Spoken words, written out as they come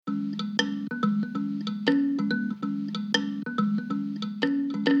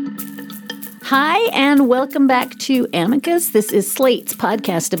Hi, and welcome back to Amicus. This is Slate's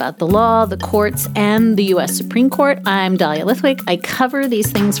podcast about the law, the courts, and the U.S. Supreme Court. I'm Dahlia Lithwick. I cover these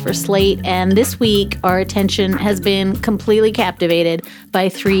things for Slate, and this week our attention has been completely captivated by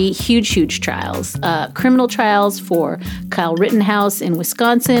three huge trials. Criminal trials for Kyle Rittenhouse in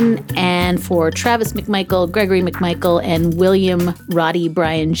Wisconsin, and for Travis McMichael, Gregory McMichael, and William Roddy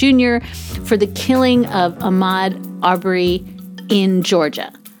Bryan Jr. for the killing of Ahmaud Arbery in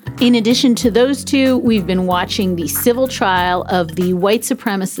Georgia. In addition to those two, we've been watching the civil trial of the white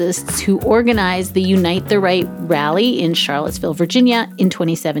supremacists who organized the Unite the Right rally in Charlottesville, Virginia in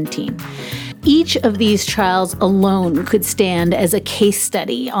 2017. Each of these trials alone could stand as a case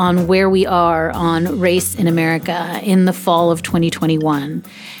study on where we are on race in America in the fall of 2021.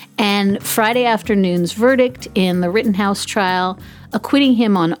 And Friday afternoon's verdict in the Rittenhouse trial, acquitting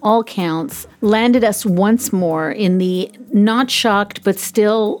him on all counts, landed us once more in the not shocked but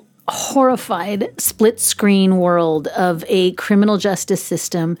still horrified split-screen world of a criminal justice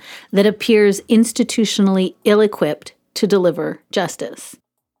system that appears institutionally ill-equipped to deliver justice.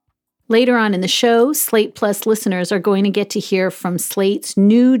 Later on in the show, Slate Plus listeners are going to get to hear from Slate's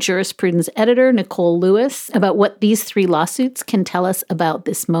new jurisprudence editor, Nicole Lewis, about what these three lawsuits can tell us about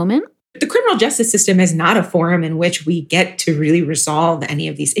this moment. The criminal justice system is not a forum in which we get to really resolve any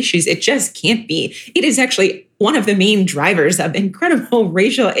of these issues. It just can't be. It is actually one of the main drivers of incredible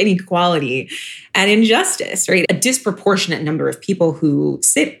racial inequality and injustice, right? A disproportionate number of people who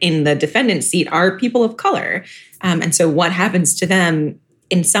sit in the defendant's seat are people of color. And so what happens to them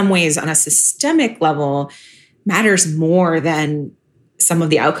in some ways on a systemic level matters more than some of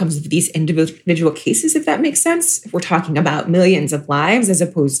the outcomes of these individual cases, if that makes sense. If we're talking about millions of lives as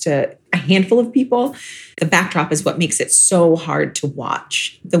opposed to a handful of people, the backdrop is what makes it so hard to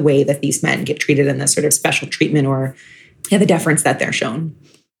watch the way that these men get treated in this sort of special treatment or the deference that they're shown.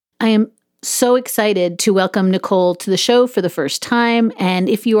 I am so excited to welcome Nicole to the show for the first time. And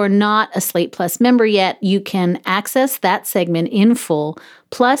if you are not a Slate Plus member yet, you can access that segment in full,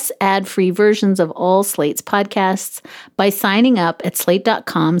 plus ad-free versions of all Slate's podcasts by signing up at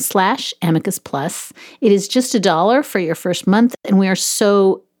slate.com/amicus plus. It is just $1 for your first month, and we are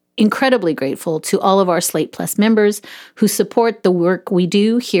so incredibly grateful to all of our Slate Plus members who support the work we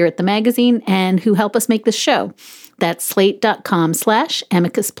do here at the magazine and who help us make this show. That's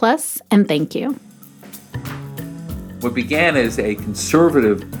slate.com/amicus plus, and thank you. What began as a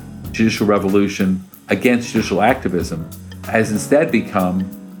conservative judicial revolution against judicial activism has instead become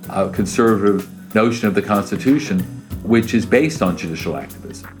a conservative notion of the Constitution, which is based on judicial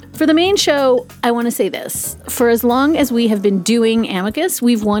activism. For the main show, I want to say this. For as long as we have been doing Amicus,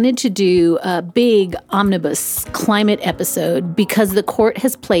 we've wanted to do a big omnibus climate episode because the court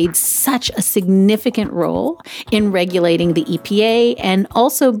has played such a significant role in regulating the EPA, and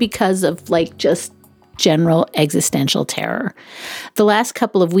also because of just general existential terror. The last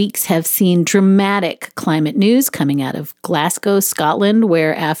couple of weeks have seen dramatic climate news coming out of Glasgow, Scotland,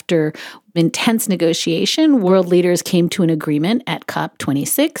 where after intense negotiation, world leaders came to an agreement at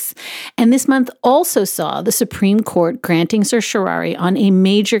COP26. And this month also saw the Supreme Court granting certiorari on a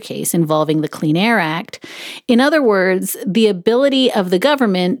major case involving the Clean Air Act. In other words, the ability of the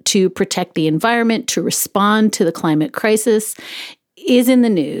government to protect the environment, to respond to the climate crisis, is in the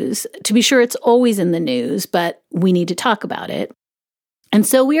news. To be sure, it's always in the news, but we need to talk about it. And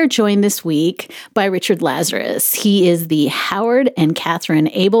so we are joined this week by Richard Lazarus. He is the Howard and Catherine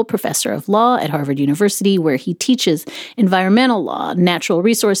Abel Professor of Law at Harvard University, where he teaches environmental law, natural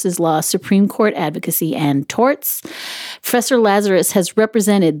resources law, Supreme Court advocacy, and torts. Professor Lazarus has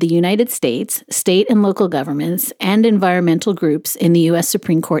represented the United States, state and local governments, and environmental groups in the U.S.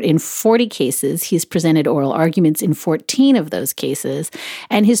 Supreme Court in 40 cases. He's presented oral arguments in 14 of those cases.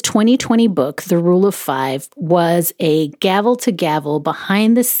 And his 2020 book, The Rule of Five, was a gavel-to-gavel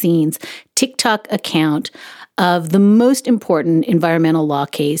behind-the-scenes TikTok account of the most important environmental law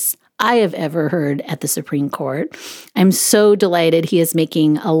case I have ever heard at the Supreme Court. I'm so delighted he is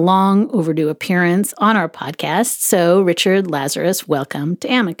making a long overdue appearance on our podcast. So, Richard Lazarus, welcome to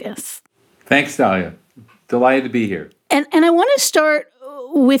Amicus. Thanks, Dahlia. Delighted to be here. And I want to start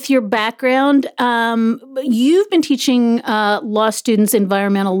with your background. You've been teaching law students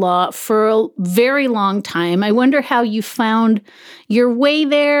environmental law for a very long time. I wonder how you found your way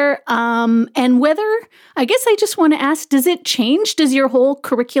there, and whether, I guess I just want to ask, does it change? Does your whole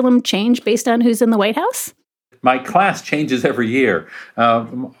curriculum change based on who's in the White House? My class changes every year.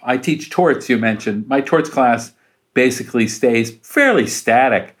 I teach torts, you mentioned. My torts class basically stays fairly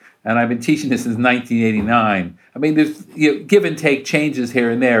static. And I've been teaching this since 1989. I mean, there's give and take changes here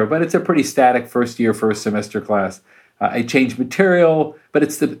and there, but it's a pretty static first year, first semester class. I change material, but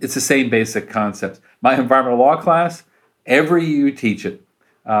it's the same basic concepts. My environmental law class, every year you teach it,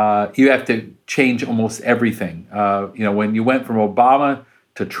 you have to change almost everything. When you went from Obama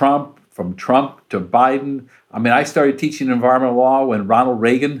to Trump, from Trump to Biden. I mean, I started teaching environmental law when Ronald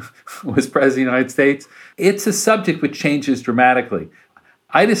Reagan was president of the United States. It's a subject which changes dramatically.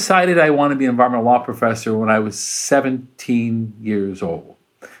 I decided I wanted to be an environmental law professor when I was 17 years old.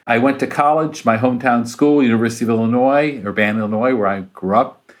 I went to college, my hometown school, University of Illinois, Urbana, Illinois, where I grew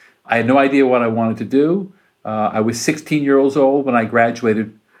up. I had no idea what I wanted to do. I was 16 years old when I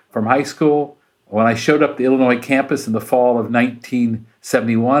graduated from high school. When I showed up at the Illinois campus in the fall of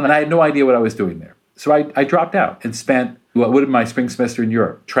 1971, and I had no idea what I was doing there. So I dropped out and spent what would have been my spring semester in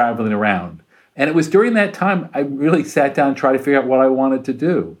Europe, traveling around. And it was during that time I really sat down and tried to figure out what I wanted to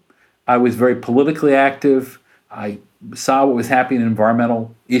do. I was very politically active. I saw what was happening in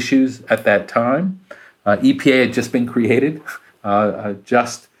environmental issues at that time. EPA had just been created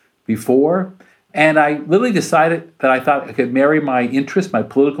just before. And I literally decided that I thought I could marry my interests, my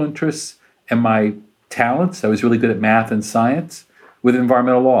political interests, and my talents. I was really good at math and science with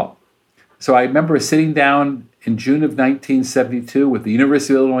environmental law. So I remember sitting down in June of 1972 with the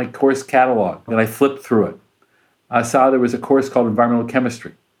University of Illinois course catalog, and I flipped through it. I saw there was a course called environmental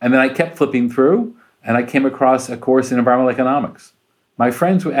chemistry. And then I kept flipping through, and I came across a course in environmental economics. My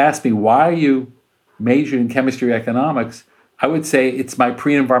friends would ask me, why are you majoring in chemistry or economics? I would say it's my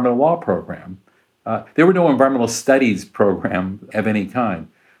pre-environmental law program. There were no environmental studies program of any kind.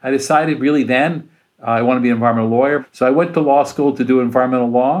 I decided really then I want to be an environmental lawyer. So I went to law school to do environmental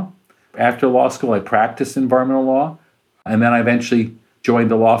law. After law school, I practiced environmental law. And then I eventually joined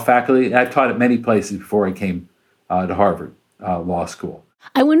the law faculty. I've taught at many places before I came to Harvard Law School.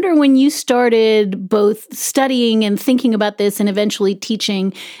 I wonder, when you started both studying and thinking about this and eventually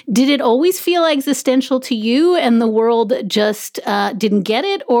teaching, did it always feel existential to you and the world just didn't get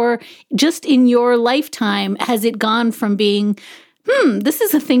it? Or just in your lifetime, has it gone from being, this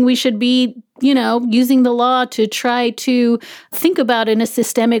is a thing we should be, using the law to try to think about in a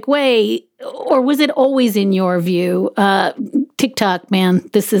systemic way? Or was it always, in your view, TikTok, man,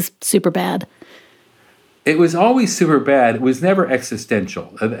 this is super bad? It was always super bad. It was never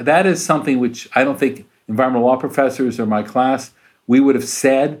existential. That is something which I don't think environmental law professors or my class, we would have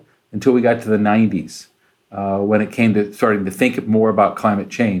said until we got to the 90s, when it came to starting to think more about climate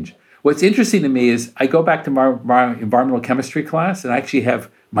change. What's interesting to me is I go back to my environmental chemistry class, and I actually have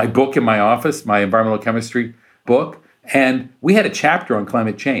my book in my office, my environmental chemistry book, and we had a chapter on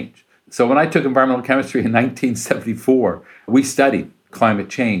climate change. So when I took environmental chemistry in 1974, we studied climate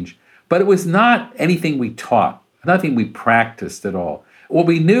change. But it was not anything we taught, nothing we practiced at all. What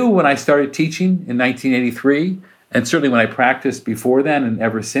we knew when I started teaching in 1983, and certainly when I practiced before then and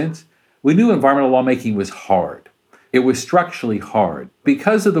ever since, we knew environmental lawmaking was hard. It was structurally hard.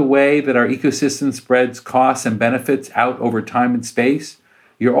 Because of the way that our ecosystem spreads costs and benefits out over time and space,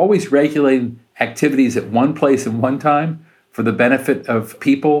 you're always regulating activities at one place and one time for the benefit of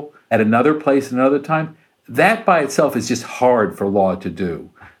people at another place and another time. That by itself is just hard for law to do.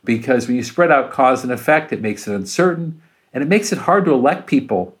 Because when you spread out cause and effect, it makes it uncertain, and it makes it hard to elect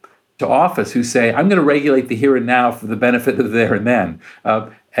people to office who say, I'm going to regulate the here and now for the benefit of the there and then.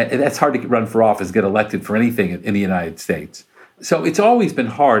 And that's hard to run for office, get elected for anything in the United States. So it's always been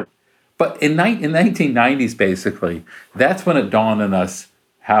hard. But in 1990s, basically, that's when it dawned on us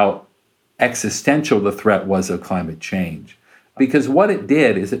how existential the threat was of climate change. Because what it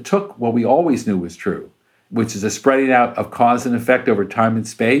did is it took what we always knew was true, which is a spreading out of cause and effect over time and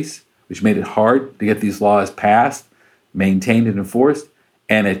space, which made it hard to get these laws passed, maintained, and enforced,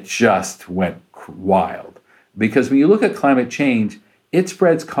 and it just went wild. Because when you look at climate change, it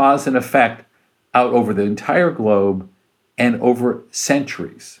spreads cause and effect out over the entire globe and over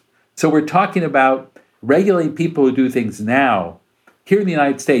centuries. So we're talking about regulating people who do things now. Here in the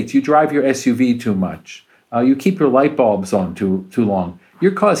United States, you drive your SUV too much. You keep your light bulbs on too long.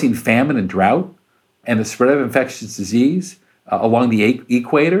 You're causing famine and drought and the spread of infectious disease along the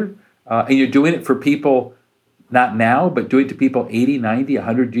equator. And you're doing it for people not now, but doing it to people 80, 90,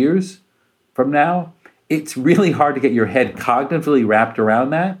 100 years from now. It's really hard to get your head cognitively wrapped around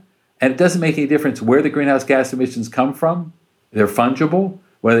that. And it doesn't make any difference where the greenhouse gas emissions come from. They're fungible,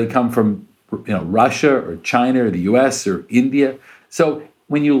 whether they come from Russia or China or the US or India. So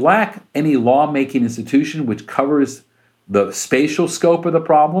when you lack any lawmaking institution which covers the spatial scope of the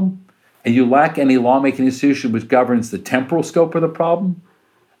problem, and you lack any lawmaking institution which governs the temporal scope of the problem,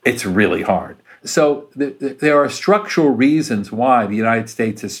 it's really hard. So there are structural reasons why the United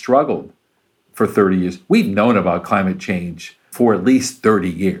States has struggled for 30 years. We've known about climate change for at least 30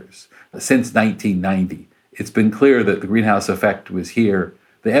 years, since 1990. it's been clear that the greenhouse effect was here.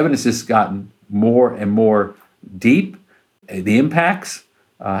 The evidence has gotten more and more deep. The impacts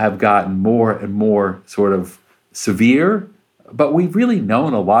have gotten more and more sort of severe, but we've really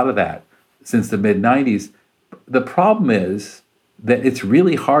known a lot of that since the mid-90s. The problem is that it's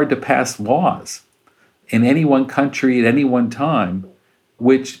really hard to pass laws in any one country at any one time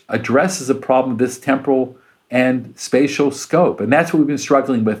which addresses a problem of this temporal and spatial scope. And that's what we've been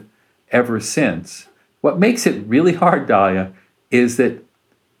struggling with ever since. What makes it really hard, Dahlia, is that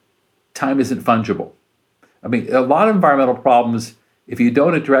time isn't fungible. I mean, a lot of environmental problems, if you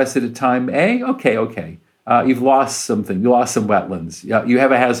don't address it at time A, okay. You've lost something. You lost some wetlands. You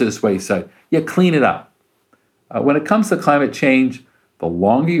have a hazardous waste site. Clean it up. When it comes to climate change, the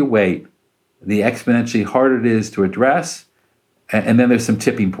longer you wait, the exponentially harder it is to address. And then there's some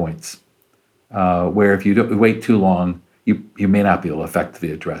tipping points where if you don't wait too long, you may not be able to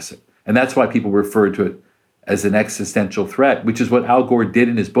effectively address it. And that's why people refer to it as an existential threat, which is what Al Gore did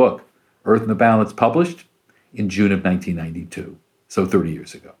in his book, Earth in the Balance, published in June of 1992, so 30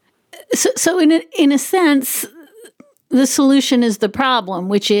 years ago. So in a sense, the solution is the problem,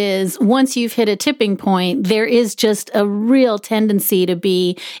 which is once you've hit a tipping point, there is just a real tendency to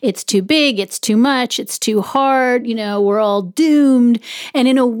be, it's too big, it's too much, it's too hard, we're all doomed. And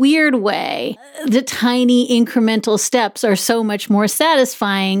in a weird way, the tiny incremental steps are so much more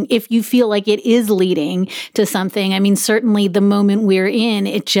satisfying if you feel like it is leading to something. I mean, certainly the moment we're in,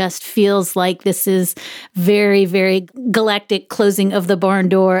 it just feels like this is very, very galactic closing of the barn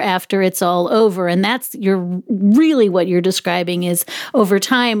door after it's all over. And that's really what you're describing is over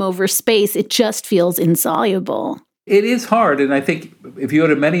time, over space, it just feels insoluble. It is hard. And I think if you go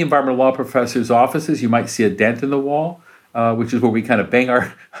to many environmental law professors' offices, you might see a dent in the wall, which is where we kind of bang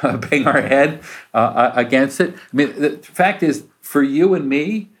our head against it. I mean, the fact is, for you and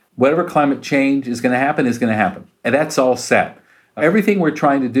me, whatever climate change is going to happen is going to happen. And that's all set. Everything we're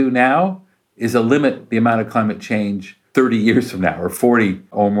trying to do now is limit the amount of climate change 30 years from now or 40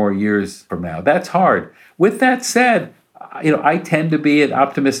 or more years from now. That's hard. With that said, I tend to be an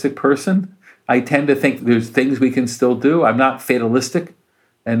optimistic person. I tend to think there's things we can still do. I'm not fatalistic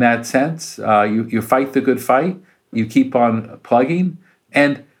in that sense. You fight the good fight. You keep on plugging.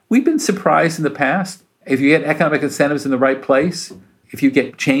 And we've been surprised in the past. If you get economic incentives in the right place, if you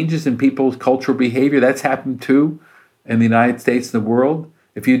get changes in people's cultural behavior, that's happened too in the United States and the world.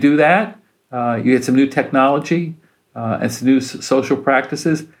 If you do that, you get some new technology and some new social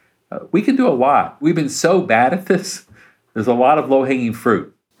practices. We can do a lot. We've been so bad at this. There's a lot of low-hanging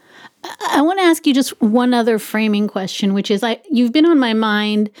fruit. I want to ask you just one other framing question, which is you've been on my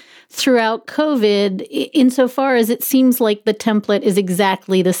mind throughout COVID insofar as it seems like the template is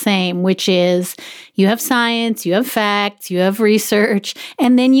exactly the same, which is you have science, you have facts, you have research,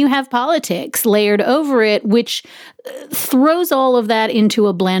 and then you have politics layered over it, which throws all of that into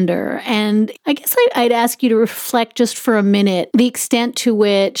a blender. And I guess I'd ask you to reflect just for a minute the extent to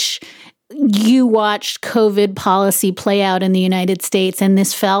which you watched COVID policy play out in the United States, and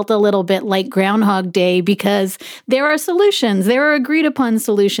this felt a little bit like Groundhog Day because there are solutions. There are agreed upon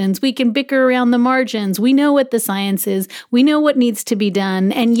solutions. We can bicker around the margins. We know what the science is. We know what needs to be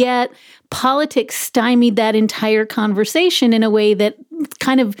done. And yet politics stymied that entire conversation in a way that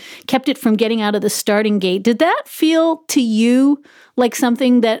kind of kept it from getting out of the starting gate. Did that feel to you like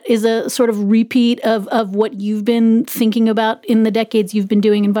something that is a sort of repeat of what you've been thinking about in the decades you've been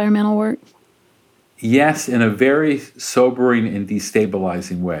doing environmental work? Yes, in a very sobering and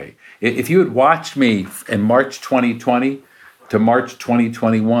destabilizing way. If you had watched me in March 2020 to March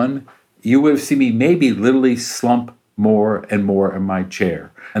 2021, you would have seen me maybe literally slump more and more in my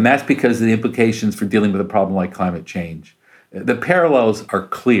chair. And that's because of the implications for dealing with a problem like climate change. The parallels are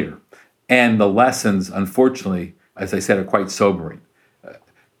clear, and the lessons, unfortunately, as I said, are quite sobering.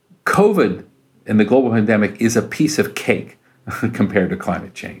 COVID and the global pandemic is a piece of cake compared to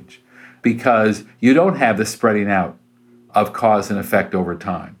climate change because you don't have the spreading out of cause and effect over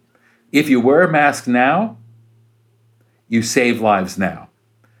time. If you wear a mask now, you save lives now.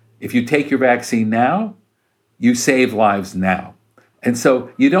 If you take your vaccine now, you save lives now. And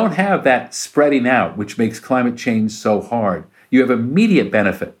so you don't have that spreading out, which makes climate change so hard. You have immediate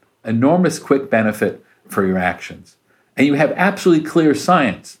benefit, enormous quick benefit for your actions. And you have absolutely clear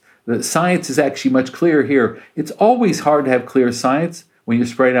science. The science is actually much clearer here. It's always hard to have clear science when you're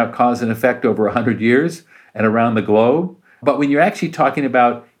spreading out cause and effect over 100 years and around the globe. But when you're actually talking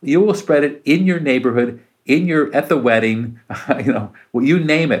about, you will spread it in your neighborhood, at the wedding, you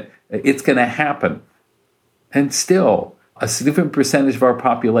name it, it's going to happen. And still, a significant percentage of our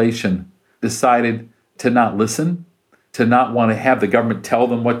population decided to not listen, to not want to have the government tell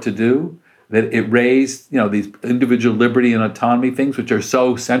them what to do, that it raised, these individual liberty and autonomy things, which are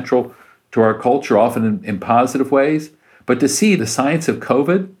so central to our culture, often in positive ways. But to see the science of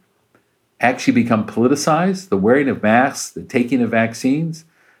COVID actually become politicized, the wearing of masks, the taking of vaccines,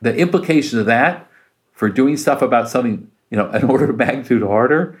 the implications of that for doing stuff about something, an order of magnitude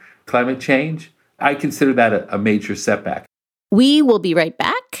harder, climate change, I consider that a major setback. We will be right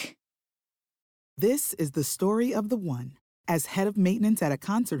back. This is the story of the one. As head of maintenance at a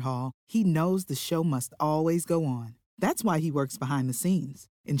concert hall, he knows the show must always go on. That's why he works behind the scenes,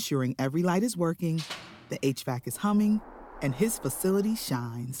 ensuring every light is working, the HVAC is humming, and his facility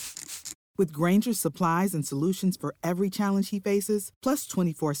shines. With Grainger's supplies and solutions for every challenge he faces, plus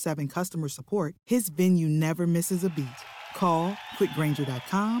 24/7 customer support, his venue never misses a beat. Call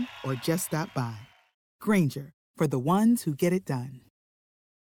quickgrainger.com or just stop by. Grainger, for the ones who get it done.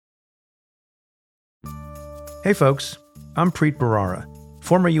 Hey folks, I'm Preet Bharara,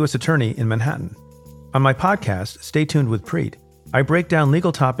 former U.S. Attorney in Manhattan. On my podcast, Stay Tuned with Preet, I break down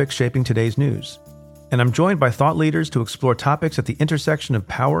legal topics shaping today's news. And I'm joined by thought leaders to explore topics at the intersection of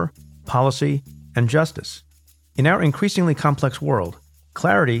power, policy, and justice. In our increasingly complex world,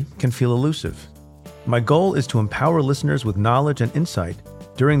 clarity can feel elusive. My goal is to empower listeners with knowledge and insight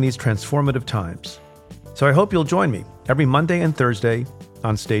during these transformative times. So I hope you'll join me every Monday and Thursday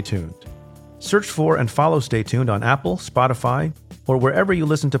on Stay Tuned. Search for and follow Stay Tuned on Apple, Spotify, or wherever you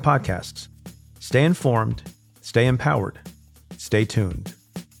listen to podcasts. Stay informed, stay empowered, stay tuned.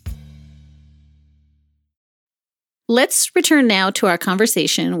 Let's return now to our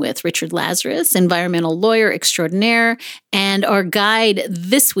conversation with Richard Lazarus, environmental lawyer extraordinaire, and our guide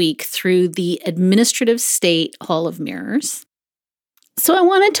this week through the Administrative State Hall of Mirrors. So I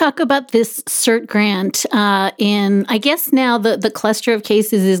want to talk about this CERT grant in, I guess now the cluster of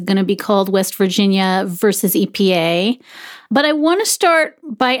cases is going to be called West Virginia versus EPA. But I want to start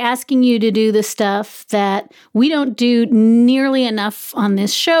by asking you to do the stuff that we don't do nearly enough on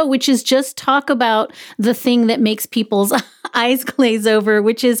this show, which is just talk about the thing that makes people's eyes glaze over,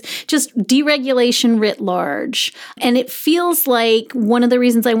 which is just deregulation writ large. And it feels like one of the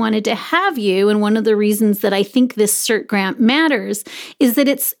reasons I wanted to have you, and one of the reasons that I think this CERT grant matters, is that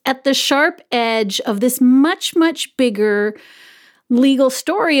it's at the sharp edge of this much, much bigger legal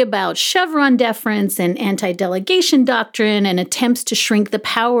story about Chevron deference and anti-delegation doctrine and attempts to shrink the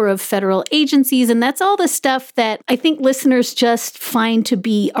power of federal agencies. And that's all the stuff that I think listeners just find to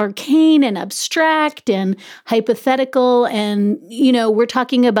be arcane and abstract and hypothetical. And, we're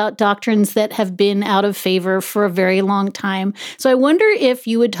talking about doctrines that have been out of favor for a very long time. So I wonder if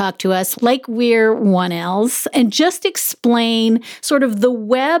you would talk to us like we're 1Ls and just explain sort of the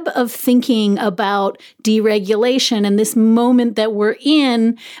web of thinking about deregulation and this moment that we're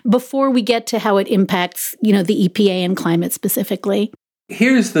in before we get to how it impacts, the EPA and climate specifically.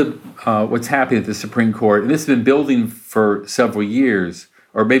 Here's what's happening at the Supreme Court, and this has been building for several years,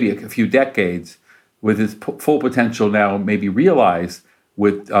 or maybe a few decades, with its full potential now maybe realized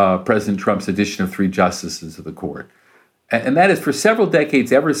with President Trump's addition of 3 justices of the court. And that is for several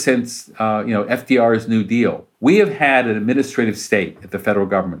decades, ever since FDR's New Deal, we have had an administrative state at the federal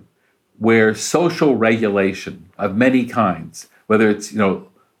government where social regulation of many kinds, whether it's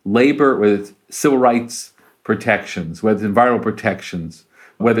labor, whether it's civil rights protections, whether it's environmental protections,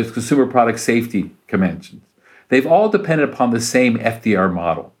 whether it's consumer product safety conventions, they've all depended upon the same FDR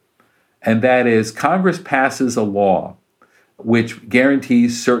model. And that is Congress passes a law which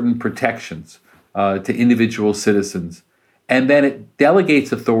guarantees certain protections to individual citizens, and then it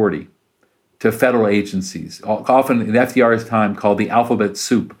delegates authority to federal agencies, often in FDR's time called the alphabet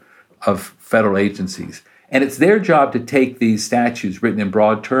soup of federal agencies. And it's their job to take these statutes written in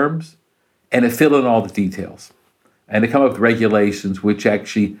broad terms and to fill in all the details and to come up with regulations which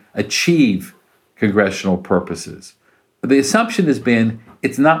actually achieve congressional purposes. The assumption has been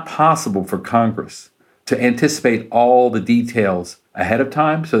it's not possible for Congress to anticipate all the details ahead of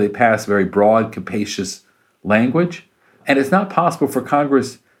time, so they pass very broad, capacious language. And it's not possible for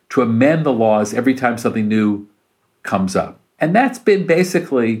Congress to amend the laws every time something new comes up. And that's been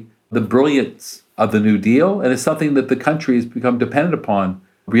basically the brilliance of the New Deal, and it's something that the country has become dependent upon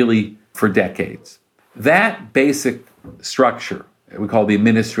really for decades. That basic structure, we call the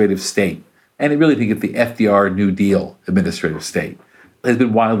administrative state, and I really think of the FDR New Deal administrative state, has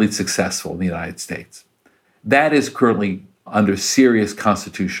been wildly successful in the United States. That is currently under serious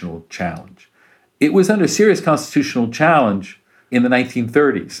constitutional challenge. It was under serious constitutional challenge in the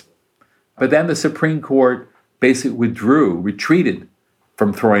 1930s, but then the Supreme Court basically retreated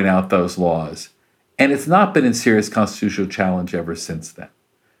from throwing out those laws. And it's not been in serious constitutional challenge ever since then.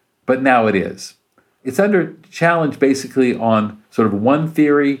 But now it is. It's under challenge basically on sort of one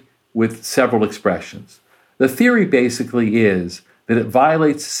theory with several expressions. The theory basically is that it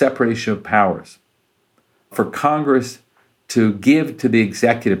violates separation of powers for Congress to give to the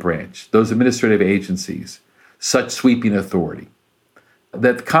executive branch, those administrative agencies, such sweeping authority,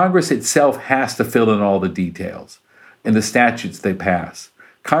 that Congress itself has to fill in all the details in the statutes they pass.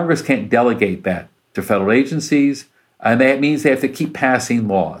 Congress can't delegate that to federal agencies, and that means they have to keep passing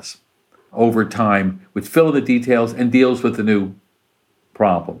laws over time, which fill in the details and deals with the new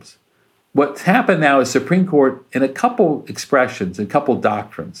problems. What's happened now is Supreme Court, in a couple expressions, a couple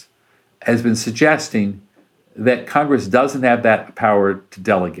doctrines, has been suggesting that Congress doesn't have that power to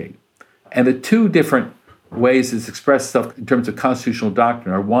delegate. And the two different ways it's expressed itself in terms of constitutional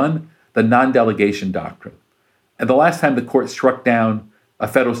doctrine are, one, the non-delegation doctrine. And the last time the court struck down a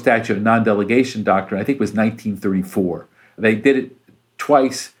federal statute of non-delegation doctrine, I think, was 1934. They did it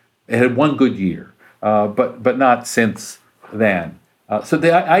twice. It had one good year, but not since then. So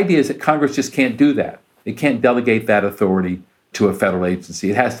the idea is that Congress just can't do that. It can't delegate that authority to a federal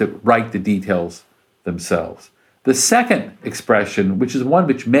agency. It has to write the details themselves. The second expression, which is one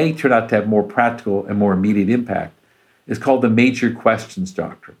which may turn out to have more practical and more immediate impact, is called the major questions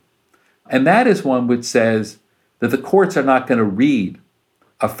doctrine. And that is one which says that the courts are not going to read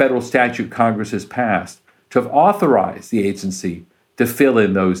a federal statute Congress has passed to have authorized the agency to fill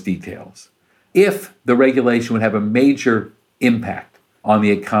in those details if the regulation would have a major impact on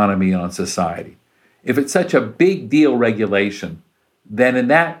the economy and on society. If it's such a big deal regulation, then in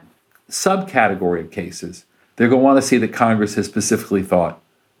that subcategory of cases, they're going to want to see that Congress has specifically thought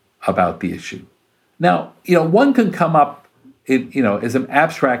about the issue. Now, one can come up, as an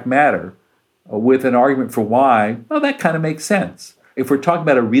abstract matter with an argument for why, well, that kind of makes sense. If we're talking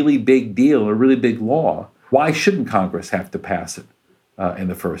about a really big deal, a really big law, why shouldn't Congress have to pass it in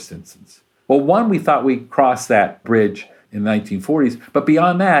the first instance? Well, one, we thought we crossed that bridge in the 1940s, but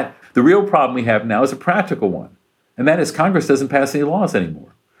beyond that, the real problem we have now is a practical one, and that is Congress doesn't pass any laws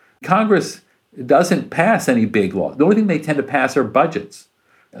anymore. Congress doesn't pass any big laws. The only thing they tend to pass are budgets.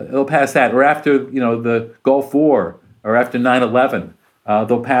 They'll pass that, or after the Gulf War, or after 9/11,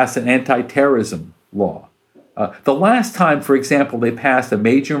 they'll pass an anti-terrorism law. The last time, for example, they passed a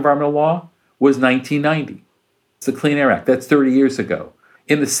major environmental law was 1990. It's the Clean Air Act. That's 30 years ago.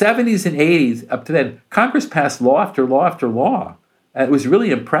 In the 70s and 80s, up to then, Congress passed law after law after law. And it was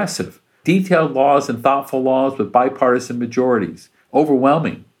really impressive. Detailed laws and thoughtful laws with bipartisan majorities.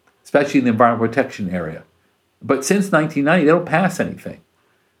 Overwhelming, especially in the environmental protection area. But since 1990, they don't pass anything.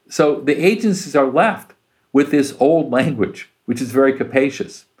 So the agencies are left with this old language, which is very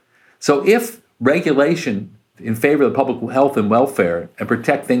capacious. So if regulation in favor of the public health and welfare and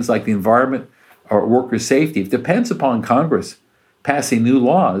protect things like the environment or workers' safety, if it depends upon Congress passing new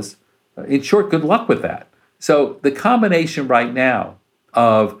laws, in short, good luck with that. So the combination right now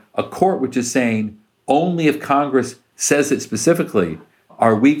of a court which is saying only if Congress says it specifically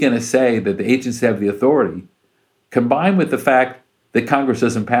are we going to say that the agencies have the authority, combined with the fact that Congress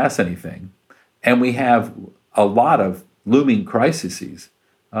doesn't pass anything, and we have a lot of looming crises,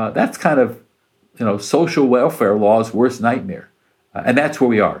 that's kind of social welfare law's worst nightmare. And that's where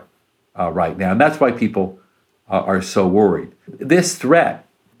we are right now. And that's why people are so worried. This threat,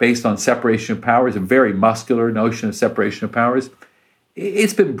 based on separation of powers, a very muscular notion of separation of powers,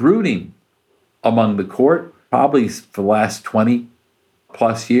 it's been brooding among the court probably for the last 20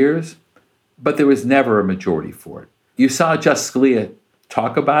 plus years, but there was never a majority for it. You saw Justice Scalia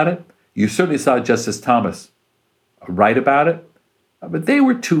talk about it. You certainly saw Justice Thomas write about it, but they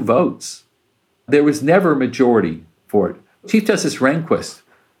were 2 votes. There was never a majority for it. Chief Justice Rehnquist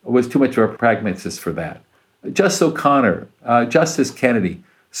was too much of a pragmatist for that. Justice O'Connor, Justice Kennedy,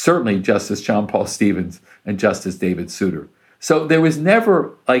 certainly Justice John Paul Stevens, and Justice David Souter. So there was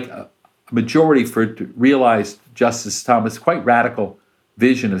never a majority for it to realize Justice Thomas' quite radical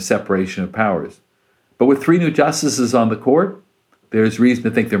vision of separation of powers. But with 3 new justices on the court, there's reason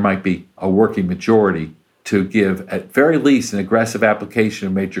to think there might be a working majority to give, at very least, an aggressive application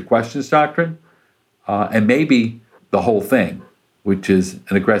of major questions doctrine, and maybe the whole thing, which is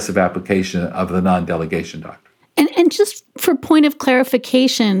an aggressive application of the non-delegation doctrine. And just for point of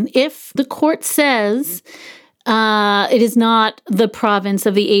clarification, if the court says it is not the province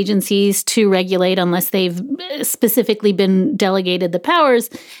of the agencies to regulate unless they've specifically been delegated the powers,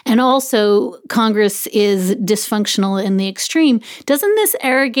 and also Congress is dysfunctional in the extreme, doesn't this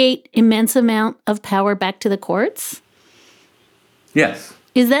arrogate immense amount of power back to the courts? Yes.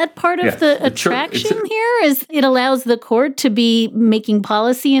 Is that part of the attraction here? Is it allows the court to be making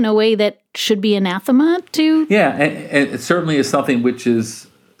policy in a way that should be anathema to? Yeah, and it certainly is something which is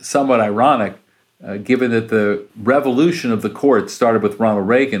somewhat ironic, given that the revolution of the court started with Ronald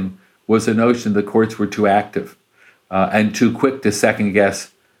Reagan was the notion the courts were too active and too quick to second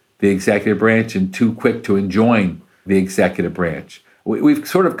guess the executive branch and too quick to enjoin the executive branch. We've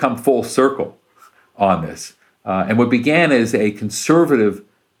sort of come full circle on this. And what began as a conservative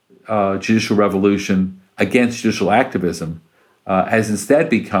judicial revolution against judicial activism has instead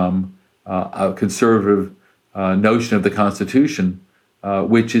become a conservative notion of the Constitution,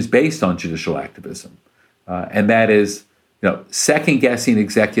 which is based on judicial activism. And that is, second-guessing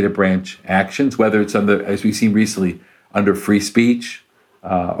executive branch actions, whether it's under, as we've seen recently, under free speech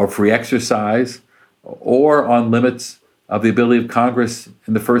or free exercise, or on limits of the ability of Congress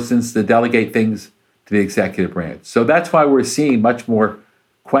in the first instance to delegate things to the executive branch. So that's why we're seeing much more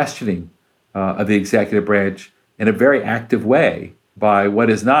questioning of the executive branch in a very active way by what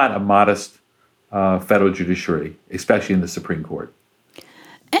is not a modest federal judiciary, especially in the Supreme Court.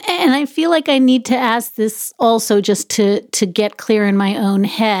 And I feel like I need to ask this also just to get clear in my own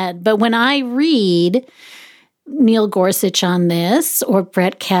head. But when I read Neil Gorsuch on this, or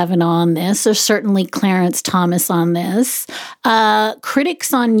Brett Kavanaugh on this, or certainly Clarence Thomas on this,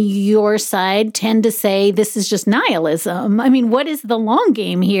 critics on your side tend to say this is just nihilism. I mean, what is the long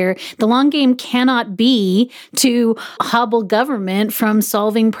game here? The long game cannot be to hobble government from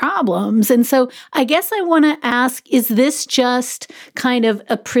solving problems. And so I guess I want to ask, is this just kind of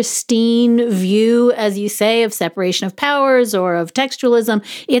a pristine view, as you say, of separation of powers or of textualism?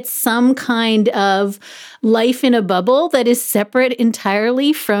 It's some kind of life in a bubble that is separate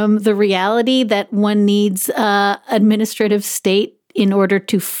entirely from the reality that one needs administrative state in order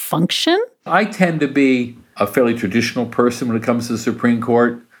to function? I tend to be a fairly traditional person when it comes to the Supreme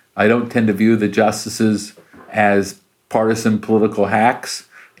Court. I don't tend to view the justices as partisan political hacks,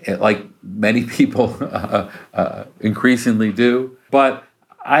 like many people increasingly do. But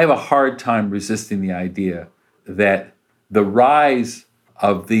I have a hard time resisting the idea that the rise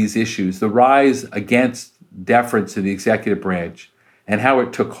of these issues, the rise against deference to the executive branch and how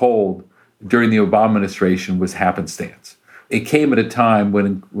it took hold during the Obama administration was happenstance. It came at a time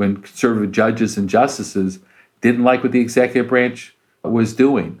when conservative judges and justices didn't like what the executive branch was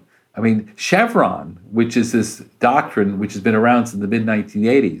doing. I mean, Chevron, which is this doctrine which has been around since the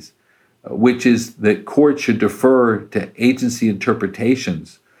mid-1980s, which is that courts should defer to agency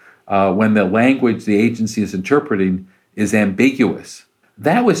interpretations when the language the agency is interpreting is ambiguous.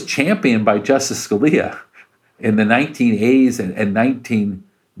 That was championed by Justice Scalia in the 1980s and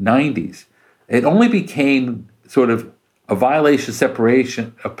 1990s. It only became sort of a violation of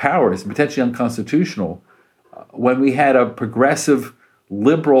separation of powers, potentially unconstitutional, when we had a progressive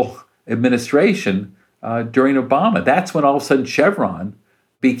liberal administration during Obama. That's when all of a sudden Chevron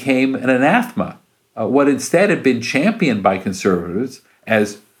became an anathema. What instead had been championed by conservatives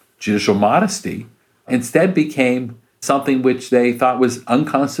as judicial modesty instead became something which they thought was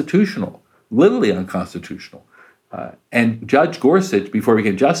unconstitutional, literally unconstitutional. And Judge Gorsuch, before he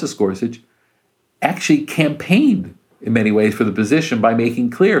became Justice Gorsuch, actually campaigned in many ways for the position by making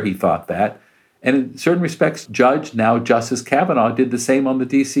clear he thought that. And in certain respects, Judge, now Justice Kavanaugh, did the same on the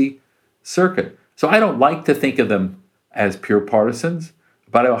D.C. Circuit. So I don't like to think of them as pure partisans,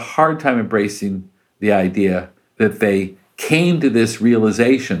 but I have a hard time embracing the idea that they came to this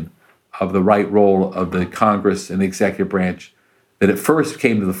realization of the right role of the Congress and the executive branch that at first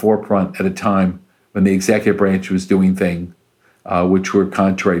came to the forefront at a time when the executive branch was doing things which were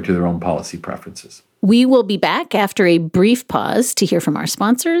contrary to their own policy preferences. We will be back after a brief pause to hear from our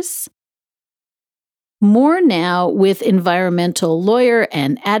sponsors. More now with environmental lawyer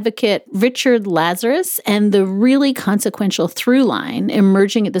and advocate Richard Lazarus and the really consequential through line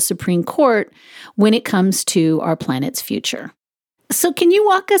emerging at the Supreme Court when it comes to our planet's future. So can you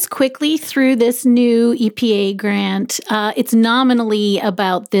walk us quickly through this new EPA grant? It's nominally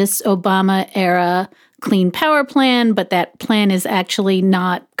about this Obama-era Clean Power Plan, but that plan is actually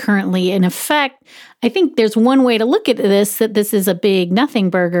not currently in effect. I think there's one way to look at this, that this is a big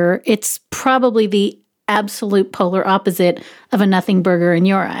nothing burger. It's probably the absolute polar opposite of a nothing burger in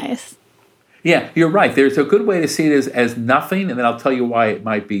your eyes. Yeah, you're right. There's a good way to see it as nothing, and then I'll tell you why it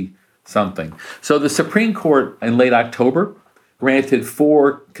might be something. So the Supreme Court in late October granted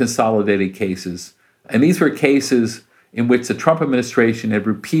 4 consolidated cases. And these were cases in which the Trump administration had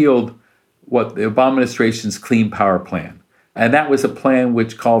repealed what the Obama administration's Clean Power Plan. And that was a plan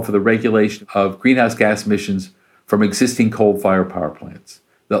which called for the regulation of greenhouse gas emissions from existing coal-fired power plants,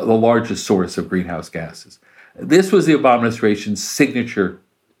 the largest source of greenhouse gases. This was the Obama administration's signature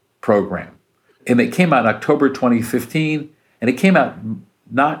program. And it came out in October 2015, and it came out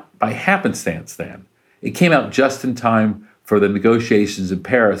not by happenstance then. It came out just in time for the negotiations in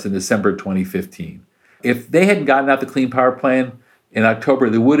Paris in December 2015. If they hadn't gotten out the Clean Power Plan, in October,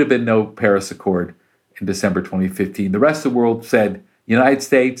 there would have been no Paris Accord in December 2015. The rest of the world said, United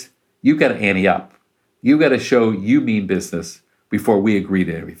States, you got to ante up. You got to show you mean business before we agree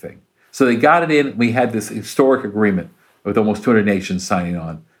to everything. So they got it in. We had this historic agreement with almost 200 nations signing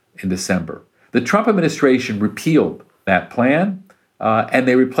on in December. The Trump administration repealed that plan, and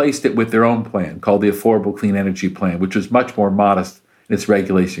they replaced it with their own plan called the Affordable Clean Energy Plan, which was much more modest in its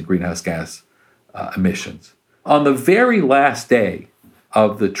regulation of greenhouse gas emissions. On the very last day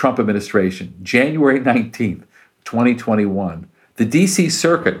of the Trump administration, January 19th, 2021, the D.C.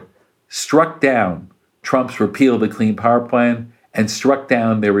 Circuit struck down Trump's repeal of the Clean Power Plan and struck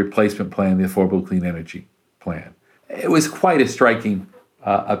down their replacement plan, the Affordable Clean Energy Plan. It was quite a striking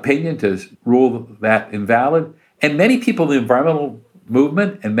opinion to rule that invalid. And many people in the environmental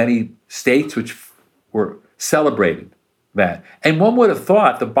movement and many states which were celebrated that. And one would have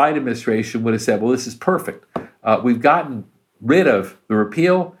thought the Biden administration would have said, well, this is perfect. We've gotten rid of the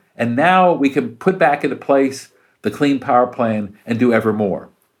repeal, and now we can put back into place the Clean Power Plan and do ever more.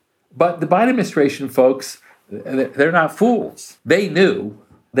 But the Biden administration, folks, they're not fools. They knew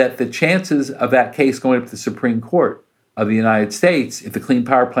that the chances of that case going up to the Supreme Court of the United States, if the Clean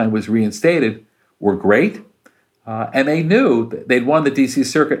Power Plan was reinstated, were great. And they knew that they'd won the D.C.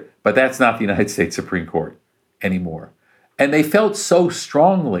 Circuit, but that's not the United States Supreme Court anymore. And they felt so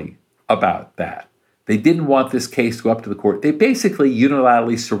strongly about that. They didn't want this case to go up to the court. They basically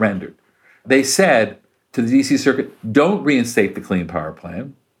unilaterally surrendered. They said to the D.C. Circuit, don't reinstate the Clean Power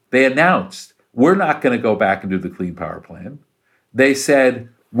Plan. They announced, we're not going to go back and do the Clean Power Plan. They said,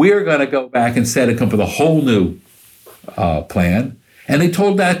 we're going to go back instead and come up with a whole new plan. And they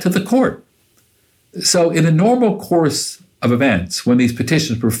told that to the court. So in the normal course of events, when these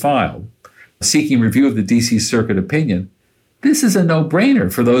petitions were filed, seeking review of the D.C. Circuit opinion, this is a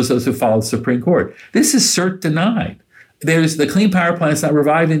no-brainer for those who follow the Supreme Court. This is cert denied. There's the Clean Power Plan is not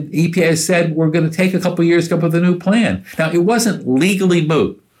revived, and EPA has said we're going to take a couple of years to come up with a new plan. Now, it wasn't legally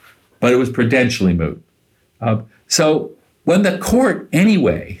moot, but it was prudentially moot. So when the court,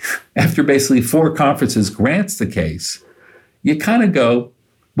 anyway, after basically 4 conferences, grants the case, you kind of go,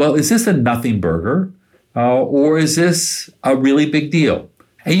 well, is this a nothing burger, or is this a really big deal?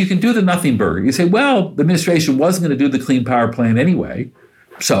 And you can do the nothing burger. You say, well, the administration wasn't going to do the Clean Power Plan anyway.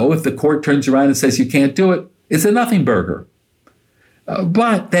 So if the court turns around and says you can't do it, it's a nothing burger.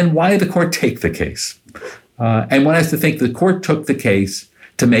 But then why did the court take the case? And one has to think the court took the case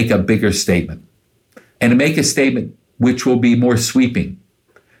to make a bigger statement and to make a statement which will be more sweeping.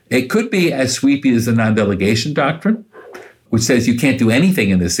 It could be as sweeping as the non-delegation doctrine, which says you can't do anything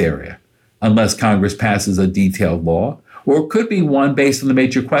in this area unless Congress passes a detailed law, or it could be one based on the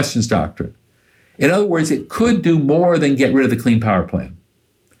major questions doctrine. In other words, it could do more than get rid of the Clean Power Plan.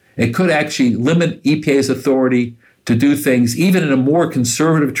 It could actually limit EPA's authority to do things even in a more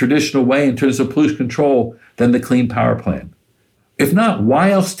conservative, traditional way in terms of pollution control than the Clean Power Plan. If not, why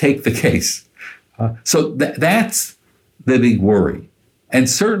else take the case? So that's the big worry. And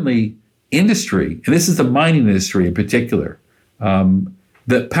certainly industry, and this is the mining industry in particular,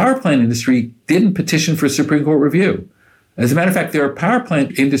 the power plant industry didn't petition for Supreme Court review. As a matter of fact, there are power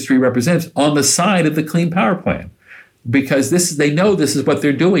plant industry representatives on the side of the Clean Power Plan because they know this is what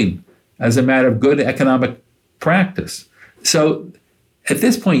they're doing as a matter of good economic practice. So at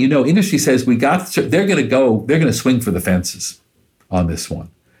this point, industry says they're going to swing for the fences on this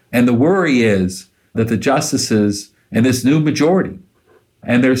one. And the worry is that the justices and this new majority,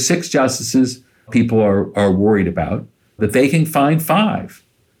 and there are 6 justices people are worried about, that they can find 5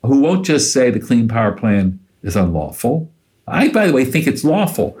 who won't just say the Clean Power Plan is unlawful. I, by the way, think it's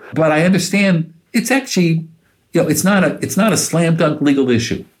lawful, but I understand it's actually, it's not a slam dunk legal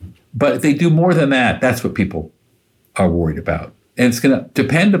issue. But if they do more than that, that's what people are worried about. And it's going to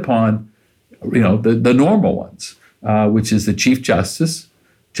depend upon, the normal ones, which is the Chief Justice,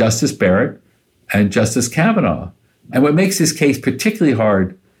 Justice Barrett, and Justice Kavanaugh. And what makes this case particularly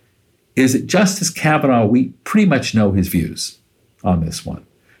hard is that Justice Kavanaugh, we pretty much know his views on this one.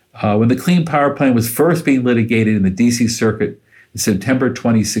 When the Clean Power Plan was first being litigated in the D.C. Circuit in September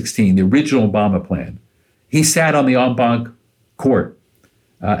 2016, the original Obama plan, he sat on the en banc court,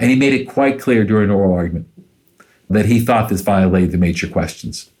 and he made it quite clear during an oral argument that he thought this violated the major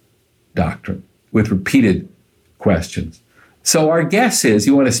questions doctrine with repeated questions. So our guess is,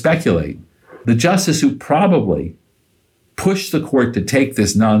 you want to speculate, the justice who probably pushed the court to take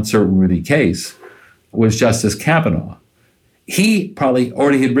this non-cert worthy case was Justice Kavanaugh. He probably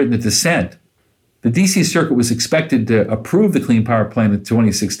already had written a dissent. The D.C. Circuit was expected to approve the Clean Power Plan in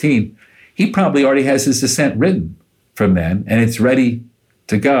 2016. He probably already has his dissent written from then, and it's ready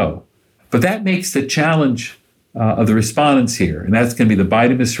to go. But that makes the challenge of the respondents here, and that's going to be the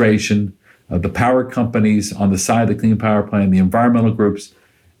Biden administration, the power companies on the side of the Clean Power Plan, the environmental groups,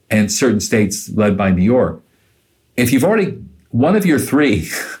 and certain states led by New York. If you've already, one of your three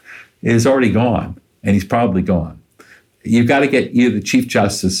is already gone, and he's probably gone, you've got to get either the Chief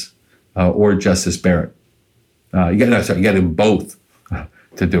Justice or Justice Barrett. You got them both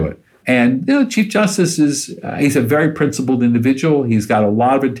to do it. And Chief Justice he's a very principled individual. He's got a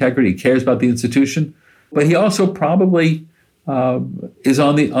lot of integrity. He cares about the institution, but he also probably is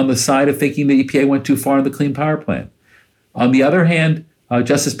on the side of thinking the EPA went too far in the Clean Power Plan. On the other hand,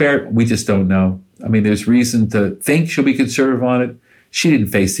 Justice Barrett, we just don't know. I mean, there's reason to think she'll be conservative on it. She didn't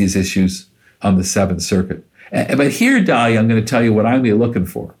face these issues on the Seventh Circuit. But here, Dahlia, I'm going to tell you what I'm going to be looking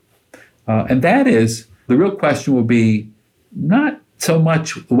for. And that is, the real question will be not so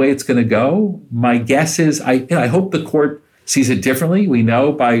much the way it's going to go. My guess is, I hope the court sees it differently. We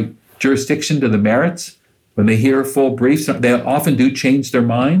know by jurisdiction to the merits, when they hear full briefs, they often do change their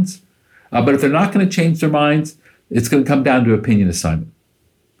minds. But if they're not going to change their minds, it's going to come down to opinion assignment.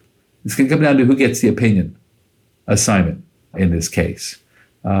 It's going to come down to who gets the opinion assignment in this case.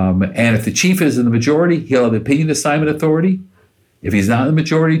 And if the chief is in the majority, he'll have the opinion assignment authority. If he's not in the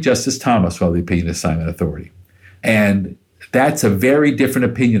majority, Justice Thomas will have the opinion assignment authority. And that's a very different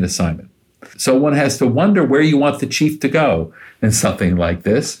opinion assignment. So one has to wonder where you want the chief to go in something like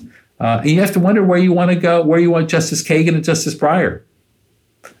this. And you have to wonder where you want to go, where you want Justice Kagan and Justice Breyer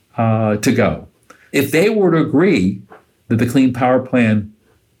to go. If they were to agree that the Clean Power Plan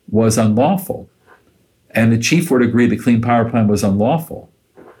was unlawful, and the chief were to agree the Clean Power Plan was unlawful,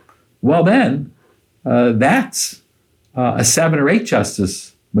 well then, that's a 7 or 8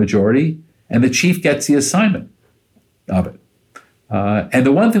 justice majority, and the chief gets the assignment of it. And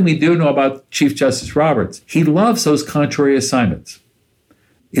the one thing we do know about Chief Justice Roberts, he loves those contrary assignments.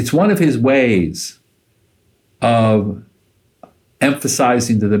 It's one of his ways of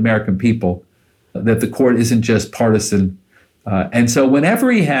emphasizing to the American people that the court isn't just partisan. And so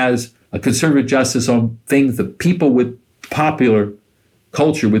whenever he has a conservative justice on things that people with popular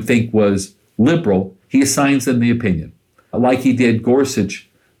culture would think was liberal, he assigns them the opinion, like he did Gorsuch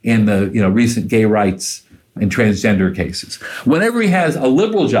in the recent gay rights and transgender cases. Whenever he has a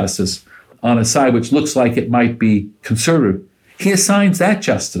liberal justice on a side which looks like it might be conservative, he assigns that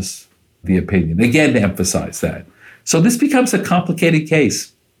justice the opinion, again, to emphasize that. So this becomes a complicated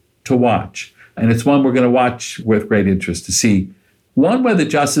case to watch. And it's one we're going to watch with great interest to see, one, whether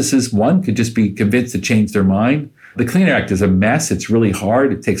justices, one, could just be convinced to change their mind. The Clean Air Act is a mess. It's really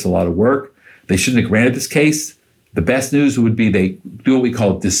hard. It takes a lot of work. They shouldn't have granted this case. The best news would be they do what we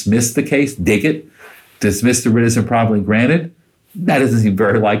call dismiss the case, dig it, dismiss the writ as improperly granted. That doesn't seem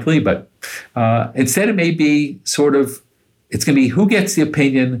very likely, but instead it may be sort of, it's going to be who gets the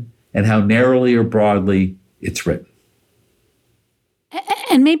opinion and how narrowly or broadly it's written.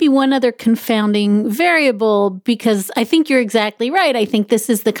 And maybe one other confounding variable, because I think you're exactly right. I think this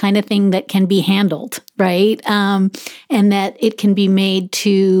is the kind of thing that can be handled, right? And that it can be made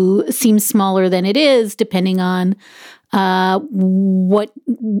to seem smaller than it is, depending on how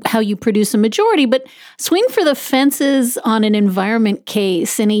you produce a majority. But swing for the fences on an environment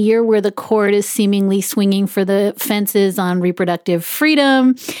case in a year where the court is seemingly swinging for the fences on reproductive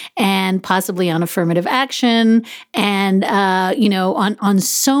freedom and possibly on affirmative action and, on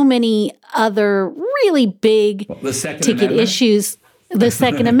so many other really big ticket issues. The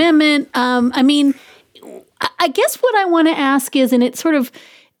Second Amendment. I guess what I want to ask is, and it sort of,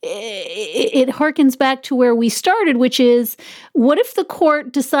 it harkens back to where we started, which is, what if the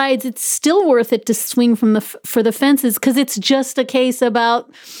court decides it's still worth it to swing for the fences because it's just a case about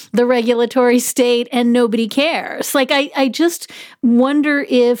the regulatory state and nobody cares? Like, I just wonder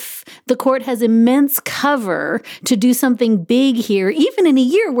if the court has immense cover to do something big here, even in a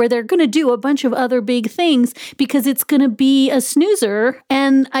year where they're going to do a bunch of other big things, because it's going to be a snoozer.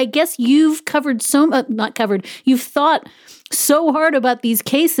 And I guess you've you've thought so hard about these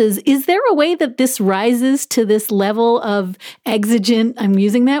cases. Is there a way that this rises to this level of exigent, I'm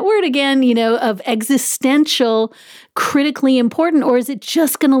using that word again, of existential, critically important, or is it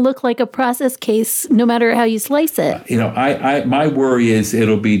just going to look like a process case no matter how you slice it? My worry is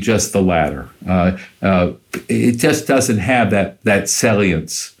it'll be just the latter. It just doesn't have that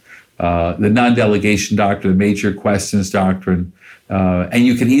salience. The non-delegation doctrine, the major questions doctrine, and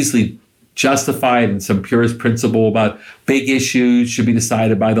you can easily justify it in some purist principle about big issues should be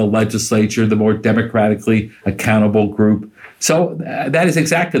decided by the legislature, the more democratically accountable group. So that is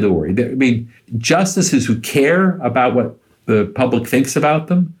exactly the worry. I mean, justices who care about what the public thinks about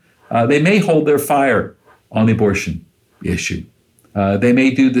them, they may hold their fire on the abortion issue. They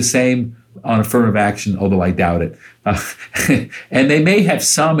may do the same on affirmative action, although I doubt it. And they may have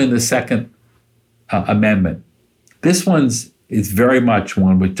some in the Second Amendment. This is very much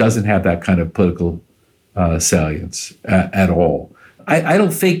one which doesn't have that kind of political salience at all. I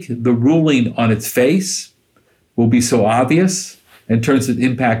don't think the ruling on its face will be so obvious in terms of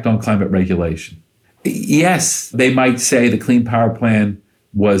impact on climate regulation. Yes, they might say the Clean Power Plan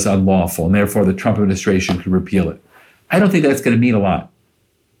was unlawful, and therefore the Trump administration could repeal it. I don't think that's going to mean a lot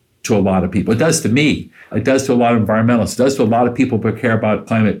to a lot of people. It does to me. It does to a lot of environmentalists. It does to a lot of people who care about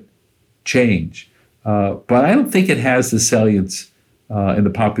climate change. But I don't think it has the salience in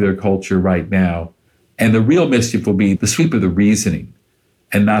the popular culture right now. And the real mischief will be the sweep of the reasoning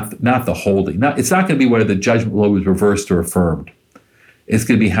and not the holding. It's not going to be whether the judgment law was reversed or affirmed. It's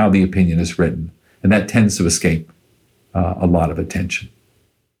going to be how the opinion is written. And that tends to escape a lot of attention.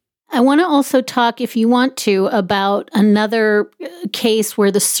 I want to also talk, if you want to, about another case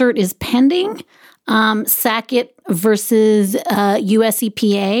where the cert is pending, Sackett versus US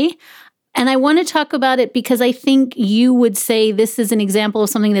EPA. And I want to talk about it because I think you would say this is an example of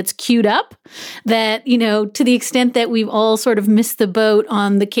something that's queued up, that, to the extent that we've all sort of missed the boat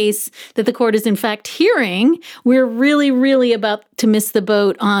on the case that the court is in fact hearing, we're really, really about to miss the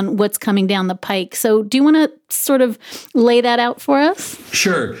boat on what's coming down the pike. So do you want to sort of lay that out for us?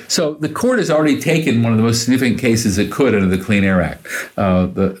 Sure. So the court has already taken one of the most significant cases it could under the Clean Air Act,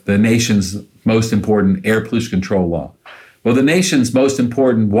 the nation's most important air pollution control law. Well, the nation's most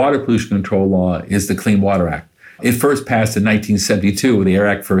important water pollution control law is the Clean Water Act. It first passed in 1972, the Air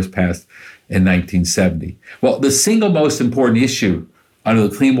Act first passed in 1970. Well, the single most important issue under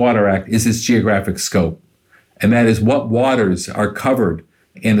the Clean Water Act is its geographic scope, and that is what waters are covered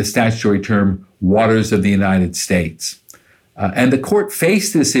in the statutory term waters of the United States. And the court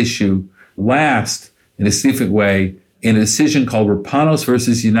faced this issue last in a significant way in a decision called Rapanos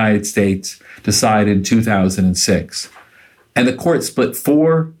versus United States, decided in 2006. And the court split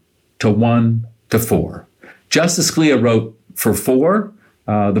 4-1 to 4. Justice Scalia wrote for 4,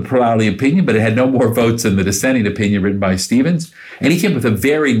 the plurality opinion, but it had no more votes than the dissenting opinion written by Stevens. And he came with a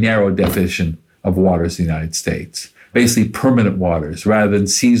very narrow definition of waters in the United States, basically permanent waters rather than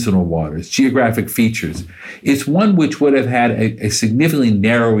seasonal waters, geographic features. It's one which would have had a significantly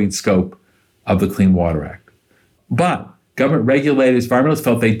narrowing scope of the Clean Water Act. But government regulators, environmentalists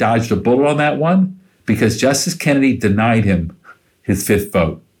felt they dodged a bullet on that one, because Justice Kennedy denied him his 5th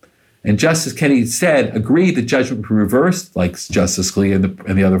vote. And Justice Kennedy instead agreed the judgment would be reversed, like Justice Scalia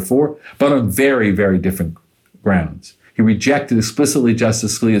and the other 4, but on very, very different grounds. He rejected explicitly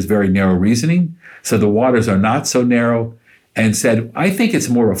Justice Scalia's very narrow reasoning, said the waters are not so narrow, and said, I think it's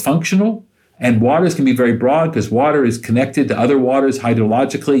more functional, and waters can be very broad because water is connected to other waters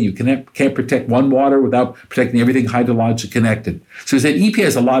hydrologically. You can't protect one water without protecting everything hydrologically connected. So he said EPA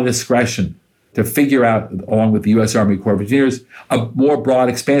has a lot of discretion to figure out, along with the U.S. Army Corps of Engineers, a more broad,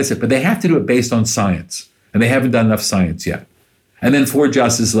 expansive, but they have to do it based on science, and they haven't done enough science yet. And then 4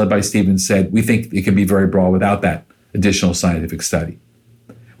 justices led by Stevens said, we think it can be very broad without that additional scientific study.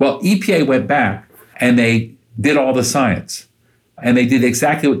 Well, EPA went back, and they did all the science, and they did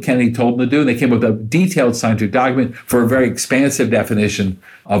exactly what Kennedy told them to do, and they came up with a detailed scientific document for a very expansive definition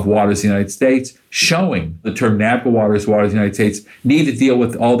of waters in the United States, showing the term navigable waters in the United States need to deal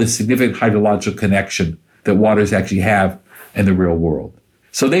with all this significant hydrological connection that waters actually have in the real world.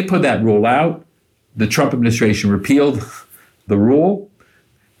 So they put that rule out. The Trump administration repealed the rule,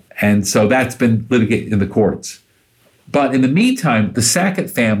 and so that's been litigated in the courts. But in the meantime, the Sackett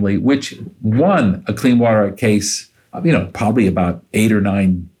family, which won a Clean Water Act case, probably about 8 or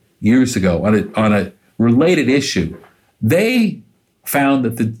 9 years ago on a related issue, they found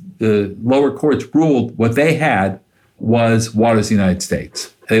that the lower courts ruled what they had was waters in the United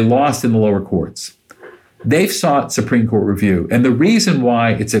States. They lost in the lower courts. They've sought Supreme Court review. And the reason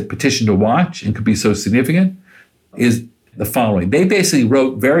why it's a petition to watch and could be so significant is the following. They basically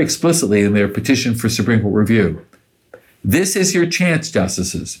wrote very explicitly in their petition for Supreme Court review, this is your chance,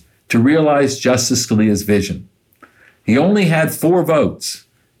 justices, to realize Justice Scalia's vision. He only had 4 votes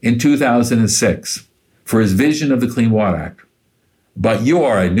in 2006 for his vision of the Clean Water Act. But you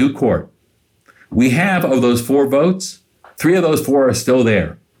are a new court. We have, of those 4 votes, 3 of those 4 are still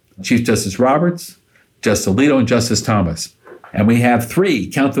there. Chief Justice Roberts, Justice Alito, and Justice Thomas. And we have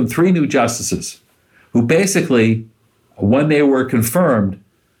 3, count them 3 new justices, who basically, when they were confirmed,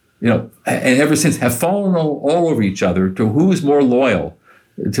 and ever since have fallen all over each other to who is more loyal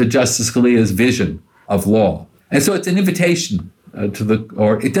to Justice Scalia's vision of law. And so it's an invitation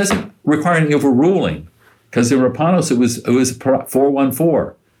it doesn't require any overruling, because in Rapanos it was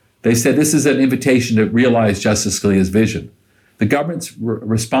 4-1-4. They said this is an invitation to realize Justice Scalia's vision. The government's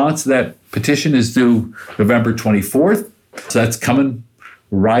response to that petition is due November 24th. So that's coming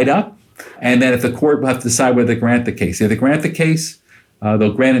right up. And then if the court will have to decide whether to grant the case. If they grant the case,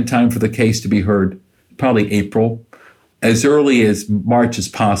 they'll grant in time for the case to be heard probably April, as early as March as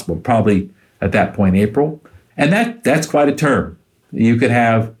possible, probably at that point, April. And that's quite a term. You could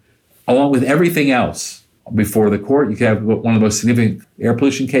have, along with everything else before the court, you could have one of the most significant air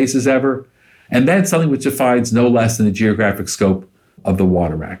pollution cases ever, and then something which defines no less than the geographic scope of the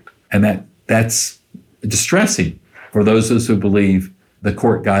Water Act. And that's distressing for those of us who believe the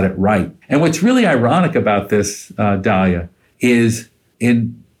court got it right. And what's really ironic about this, Dahlia, is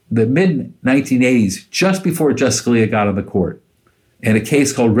in the mid-1980s, just before Justice Scalia got on the court, in a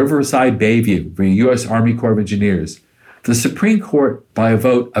case called Riverside Bayview v. U.S. Army Corps of Engineers, the Supreme Court, by a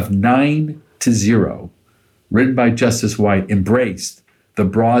vote of 9-0, written by Justice White, embraced the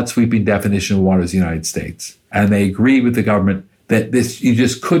broad sweeping definition of water as the United States. And they agreed with the government that this, you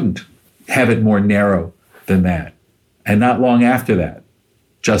just couldn't have it more narrow than that. And not long after that,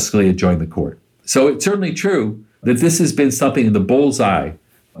 Justice Scalia joined the court. So it's certainly true that this has been something in the bullseye,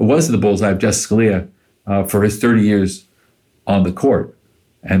 was in the bullseye of Justice Scalia for his 30 years on the court.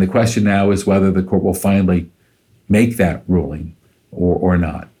 And the question now is whether the court will finally make that ruling or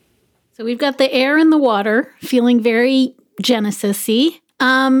not. So we've got the air and the water feeling very Genesis-y.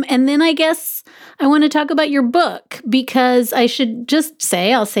 And then I guess I want to talk about your book, because I should just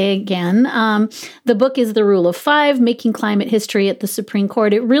say, I'll say again, the book is The Rule of Five, Making Climate History at the Supreme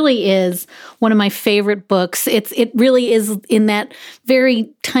Court. It really is one of my favorite books. It really is in that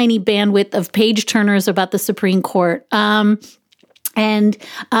very tiny bandwidth of page turners about the Supreme Court. And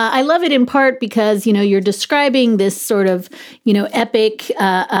I love it in part because, you're describing this sort of, epic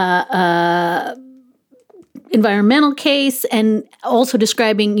environmental case, and also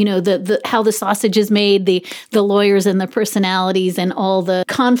describing, the how the sausage is made, the lawyers and the personalities, and all the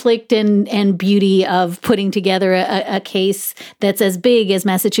conflict and beauty of putting together a case that's as big as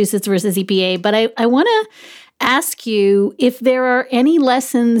Massachusetts versus EPA. But I want to ask you if there are any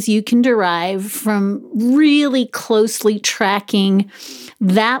lessons you can derive from really closely tracking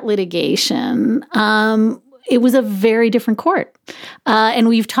that litigation. It was a very different court. And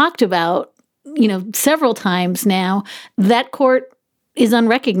we've talked about, several times now, that court is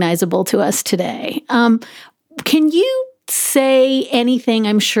unrecognizable to us today. Can you say anything?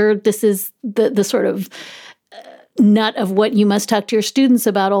 I'm sure this is the sort of nut of what you must talk to your students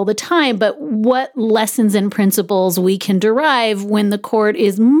about all the time, but what lessons and principles we can derive when the court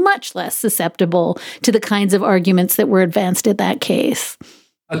is much less susceptible to the kinds of arguments that were advanced in that case?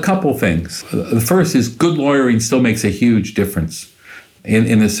 A couple things. The first is good lawyering still makes a huge difference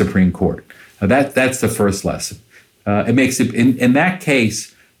in the Supreme Court. That's the first lesson. It makes it, in that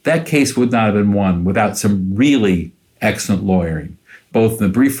case would not have been won without some really excellent lawyering, both in the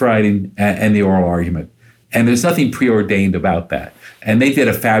brief writing and the oral argument. And there's nothing preordained about that. And they did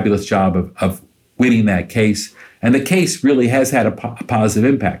a fabulous job of winning that case. And the case really has had a positive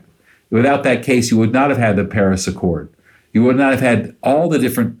impact. Without that case, you would not have had the Paris Accord. You would not have had all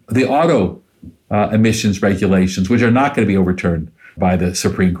the auto emissions regulations, which are not going to be overturned by the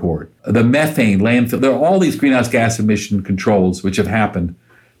Supreme Court. The methane, landfill, there are all these greenhouse gas emission controls which have happened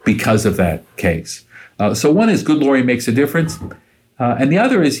because of that case. So one is good lawyering makes a difference. And the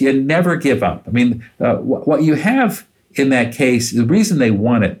other is you never give up. I mean, what you have in that case, the reason they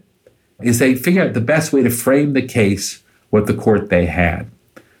won it is they figure out the best way to frame the case with the court they had.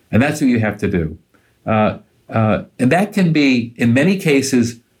 And that's what you have to do. And that can be, in many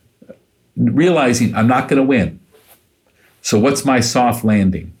cases, realizing I'm not going to win. So what's my soft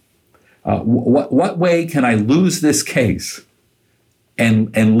landing? What way can I lose this case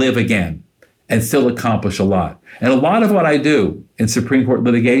and live again and still accomplish a lot? And a lot of what I do in Supreme Court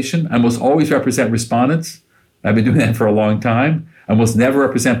litigation, I almost always represent respondents. I've been doing that for a long time. I almost never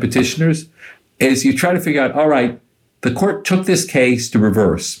represent petitioners. Is you try to figure out, all right, the court took this case to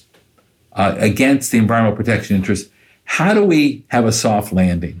reverse against the environmental protection interest. How do we have a soft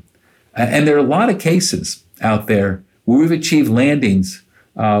landing? And there are a lot of cases out there where we've achieved landings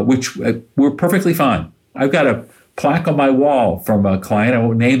which were perfectly fine. I've got a plaque on my wall from a client, I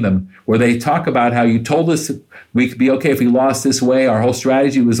won't name them, where they talk about how you told us we could be okay if we lost this way. Our whole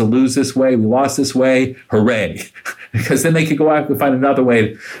strategy was to lose this way. We lost this way. Hooray. Because then they could go out and find another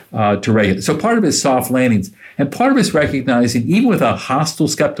way to rate it. So part of it is soft landings. And part of it is recognizing, even with a hostile,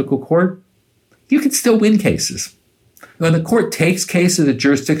 skeptical court, you can still win cases. When the court takes cases at the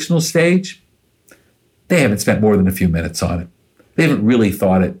jurisdictional stage, they haven't spent more than a few minutes on it. They haven't really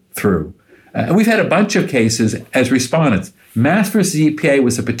thought it through. And we've had a bunch of cases as respondents. Mass versus EPA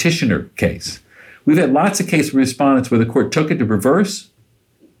was a petitioner case We've had lots of cases with respondents where the court took it to reverse,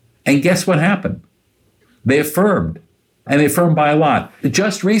 and guess what happened? They affirmed, and they affirmed by a lot.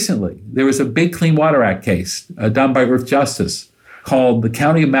 Just recently, there was a big Clean Water Act case done by Earth Justice called the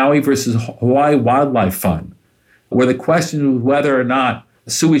County of Maui versus Hawaii Wildlife Fund, where the question was whether or not a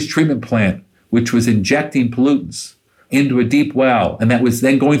sewage treatment plant, which was injecting pollutants into a deep well, and that was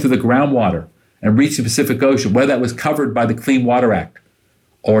then going through the groundwater and reaching the Pacific Ocean, whether that was covered by the Clean Water Act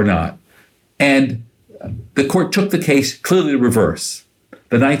or not. And the court took the case clearly to reverse.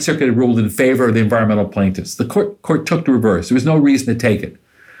 The Ninth Circuit had ruled in favor of the environmental plaintiffs. The court took the reverse. There was no reason to take it.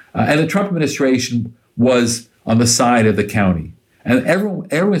 And the Trump administration was on the side of the county. And everyone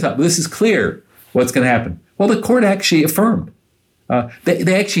thought, well, this is clear what's going to happen. Well, the court actually affirmed.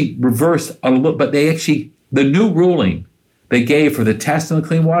 They actually reversed a little, but the new ruling they gave for the test on the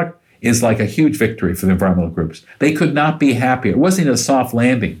clean water is like a huge victory for the environmental groups. They could not be happier. It wasn't a soft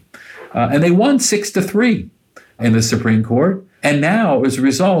landing. And they won 6-3 in the Supreme Court. And now, as a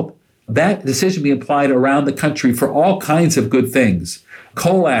result, that decision being applied around the country for all kinds of good things.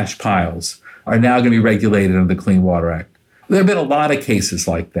 Coal ash piles are now going to be regulated under the Clean Water Act. There have been a lot of cases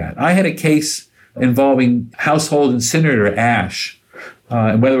like that. I had a case involving household incinerator ash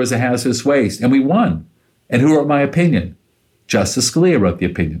and whether it was a hazardous waste, and we won. And who wrote my opinion? Justice Scalia wrote the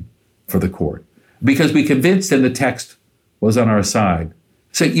opinion for the court because we convinced him the text was on our side.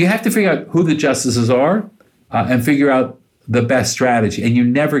 So you have to figure out who the justices are and figure out the best strategy, and you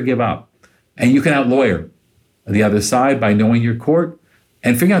never give up. And you can out-lawyer the other side by knowing your court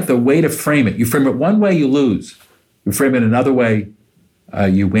and figure out the way to frame it. You frame it one way, you lose. You frame it another way,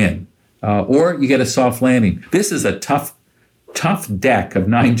 you win. Or you get a soft landing. This is a tough deck of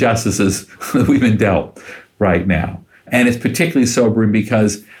 9 justices that we've been dealt right now. And it's particularly sobering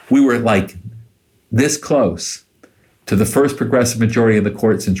because we were like this close to the first progressive majority in the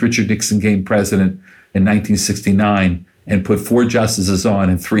court since Richard Nixon became president in 1969 and put 4 justices on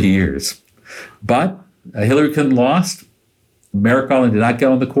in 3 years. But Hillary Clinton lost. Merrick Garland did not get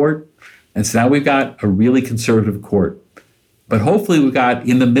on the court. And so now we've got a really conservative court. But hopefully we've got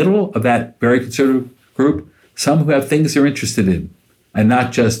in the middle of that very conservative group some who have things they're interested in and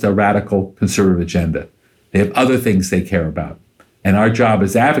not just a radical conservative agenda. They have other things they care about. And our job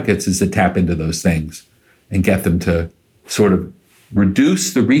as advocates is to tap into those things and get them to sort of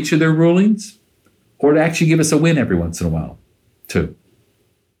reduce the reach of their rulings or to actually give us a win every once in a while, too.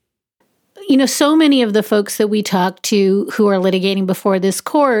 You know, so many of the folks that we talk to who are litigating before this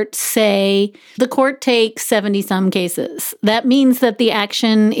court say the court takes 70-some cases. That means that the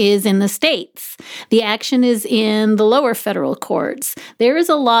action is in the states. The action is in the lower federal courts. There is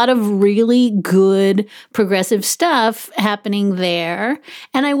a lot of really good progressive stuff happening there.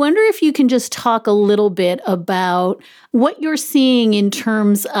 And I wonder if you can just talk a little bit about what you're seeing in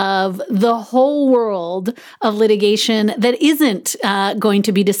terms of the whole world of litigation that isn't going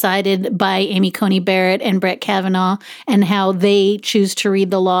to be decided by Amy Coney Barrett and Brett Kavanaugh and how they choose to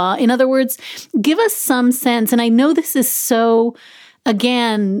read the law. In other words, give us some sense. And I know this is so,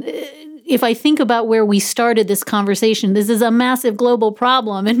 again, if I think about where we started this conversation, this is a massive global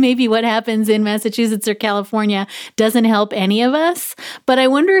problem. And maybe what happens in Massachusetts or California doesn't help any of us. But I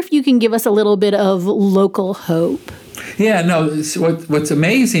wonder if you can give us a little bit of local hope. Yeah, no, what's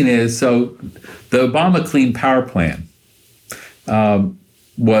amazing is, so the Obama Clean Power Plan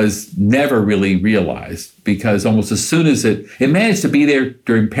was never really realized because almost as soon as it managed to be there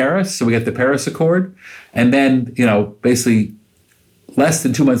during Paris, so we got the Paris Accord, and then, basically less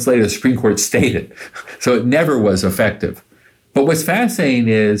than 2 months later, the Supreme Court stayed it. So it never was effective. But what's fascinating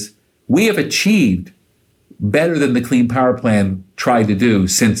is we have achieved better than the Clean Power Plan tried to do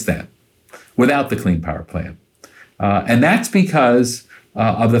since then, without the Clean Power Plan. And that's because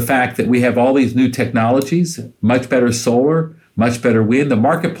of the fact that we have all these new technologies, much better solar, much better wind. The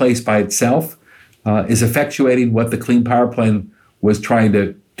marketplace by itself is effectuating what the Clean Power Plan was trying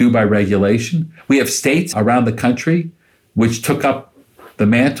to do by regulation. We have states around the country which took up the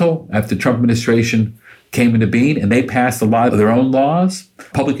mantle after the Trump administration came into being, and they passed a lot of their own laws.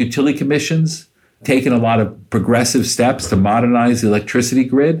 Public utility commissions taken a lot of progressive steps to modernize the electricity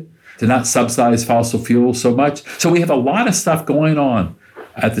grid, to not subsidize fossil fuels so much. So we have a lot of stuff going on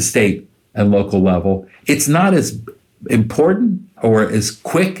at the state and local level. It's not as important or as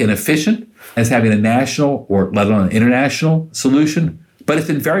quick and efficient as having a national or let alone an international solution, but it's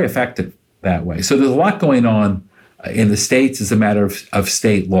been very effective that way. So there's a lot going on in the states as a matter of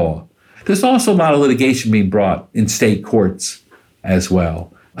state law. There's also a lot of litigation being brought in state courts as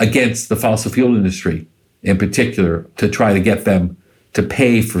well against the fossil fuel industry in particular to try to get them to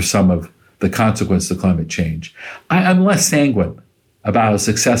pay for some of the consequences of climate change. I'm less sanguine about how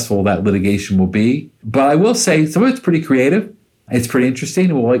successful that litigation will be. But I will say some of it's pretty creative. It's pretty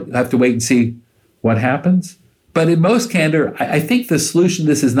interesting. We'll have to wait and see what happens. But in most candor, I think the solution to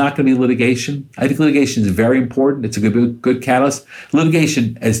this is not going to be litigation. I think litigation is very important. It's a good catalyst.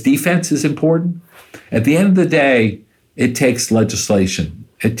 Litigation as defense is important. At the end of the day, it takes legislation.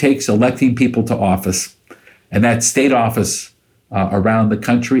 It takes electing people to office. And that state office around the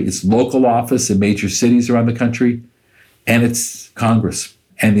country, it's local office in major cities around the country, and it's Congress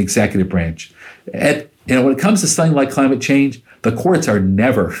and the executive branch. When it comes to something like climate change, the courts are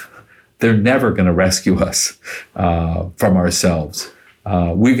never going to rescue us from ourselves.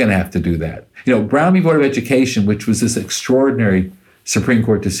 We're going to have to do that. Brown v. Board of Education, which was this extraordinary Supreme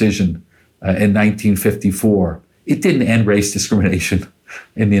Court decision in 1954, it didn't end race discrimination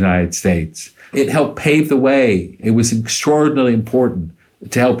in the United States. It helped pave the way. It was extraordinarily important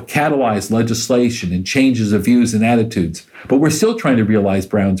to help catalyze legislation and changes of views and attitudes. But we're still trying to realize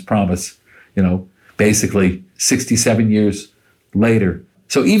Brown's promise, basically 67 years later.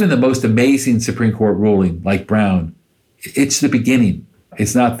 So even the most amazing Supreme Court ruling like Brown, it's the beginning.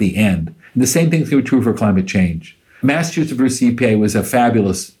 It's not the end. And the same thing's going to be true for climate change. Massachusetts versus EPA was a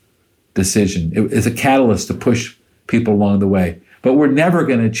fabulous decision. It is a catalyst to push people along the way. But we're never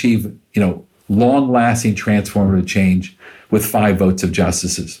going to achieve, long-lasting transformative change with 5 votes of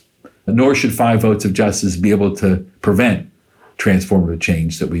justices. Nor should 5 votes of justices be able to prevent transformative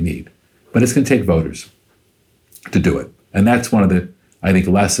change that we need. But it's going to take voters to do it. And that's one of the, I think,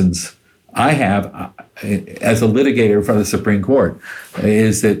 lessons I have as a litigator in front of the Supreme Court,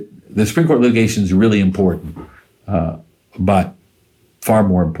 is that the Supreme Court litigation is really important, but far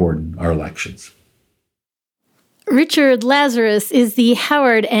more important are elections. Richard Lazarus is the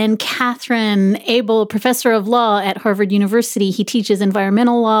Howard and Catherine Abel Professor of Law at Harvard University. He teaches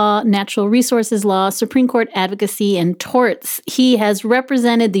environmental law, natural resources law, Supreme Court advocacy, and torts. He has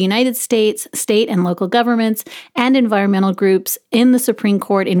represented the United States, state and local governments, and environmental groups in the Supreme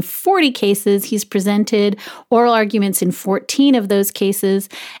Court in 40 cases. He's presented oral arguments in 14 of those cases.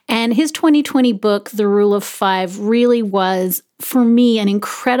 And his 2020 book, The Rule of Five, really was, for me, an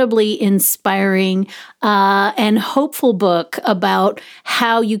incredibly inspiring and hopeful book about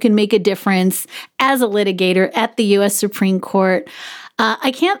how you can make a difference as a litigator at the U.S. Supreme Court.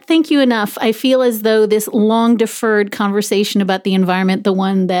 I can't thank you enough. I feel as though this long-deferred conversation about the environment, the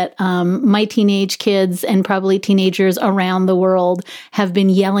one that my teenage kids and probably teenagers around the world have been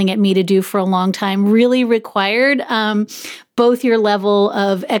yelling at me to do for a long time, really required both your level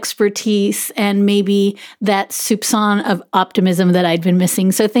of expertise and maybe that soupçon of optimism that I'd been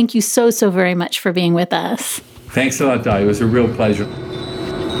missing. So thank you so very much for being with us. Thanks a lot, Dahlia. It was a real pleasure.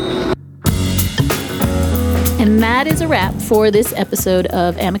 And that is a wrap for this episode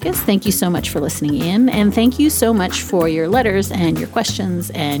of Amicus. Thank you so much for listening in. And thank you so much for your letters and your questions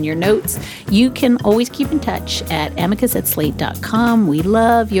and your notes. You can always keep in touch at amicus@slate.com. We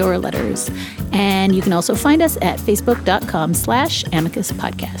love your letters. And you can also find us at facebook.com/Amicus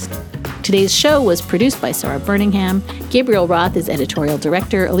Podcast. Today's show was produced by Sarah Birmingham. Gabriel Roth is editorial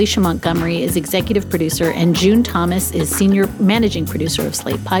director. Alicia Montgomery is executive producer. And June Thomas is senior managing producer of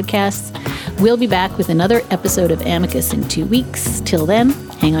Slate Podcasts. We'll be back with another episode of Amicus in 2 weeks. Till then,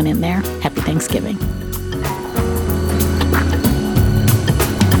 hang on in there. Happy Thanksgiving.